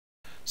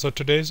So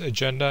today's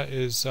agenda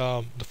is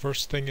the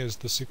first thing is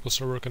the SQL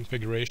Server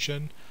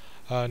configuration.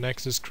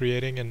 Next is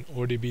creating an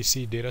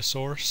ODBC data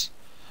source.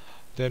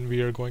 Then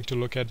we are going to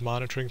look at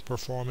monitoring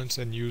performance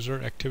and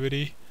user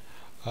activity.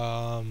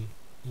 We'll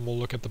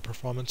look at the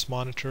performance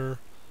monitor,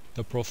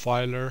 the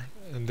profiler,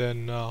 and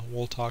then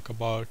we'll talk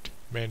about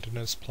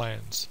maintenance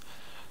plans.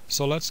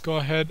 So let's go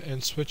ahead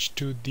and switch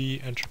to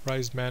the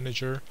Enterprise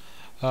Manager.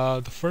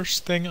 The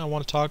first thing I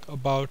want to talk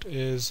about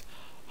is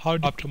how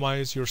to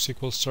optimize your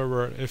SQL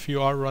Server if you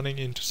are running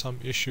into some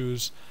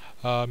issues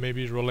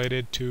maybe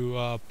related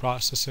to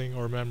processing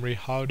or memory.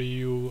 How do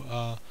you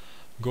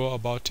go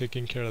about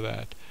taking care of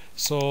that?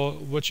 So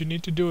what you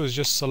need to do is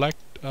just select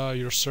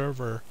your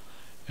server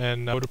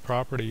and go to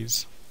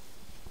Properties.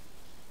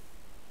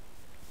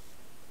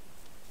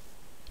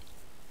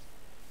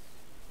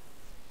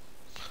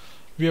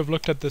 We have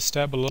looked at this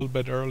tab a little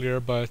bit earlier,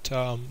 but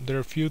there are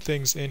a few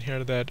things in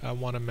here that I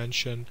want to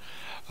mention.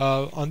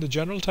 On the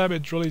General tab,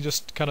 it really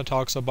just kind of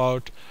talks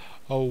about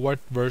what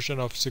version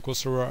of SQL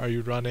Server are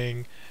you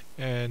running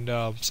and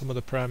some of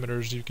the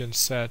parameters you can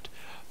set.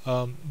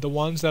 The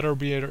ones that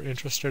we are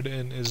interested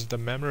in is the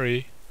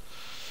memory.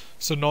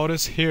 So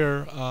notice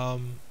here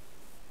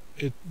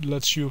it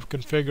lets you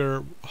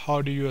configure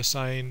how do you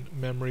assign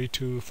memory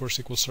for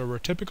SQL Server.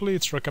 Typically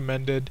it's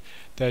recommended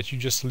that you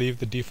just leave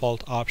the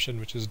default option,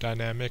 which is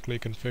dynamically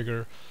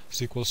configure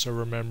SQL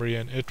Server memory,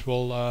 and it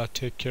will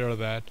take care of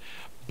that.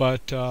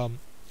 But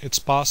it's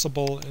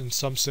possible in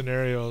some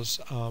scenarios,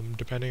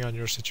 depending on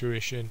your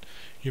situation,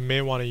 you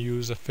may want to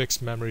use a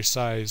fixed memory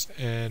size,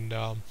 and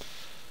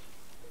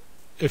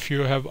if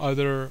you have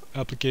other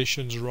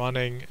applications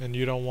running and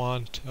you don't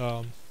want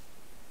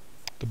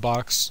the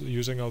box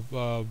using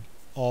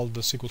all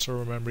the SQL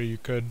Server memory, you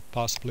could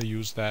possibly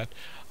use that.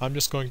 I'm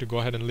just going to go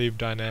ahead and leave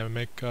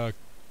dynamic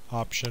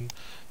option.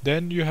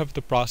 Then you have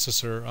the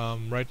processor.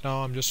 Right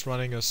now I'm just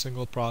running a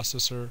single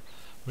processor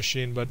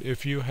machine, but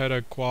if you had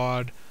a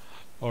quad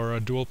or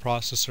a dual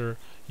processor,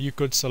 you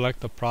could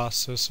select the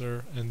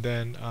processor and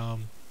then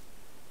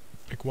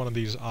pick one of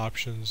these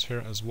options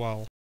here as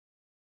well.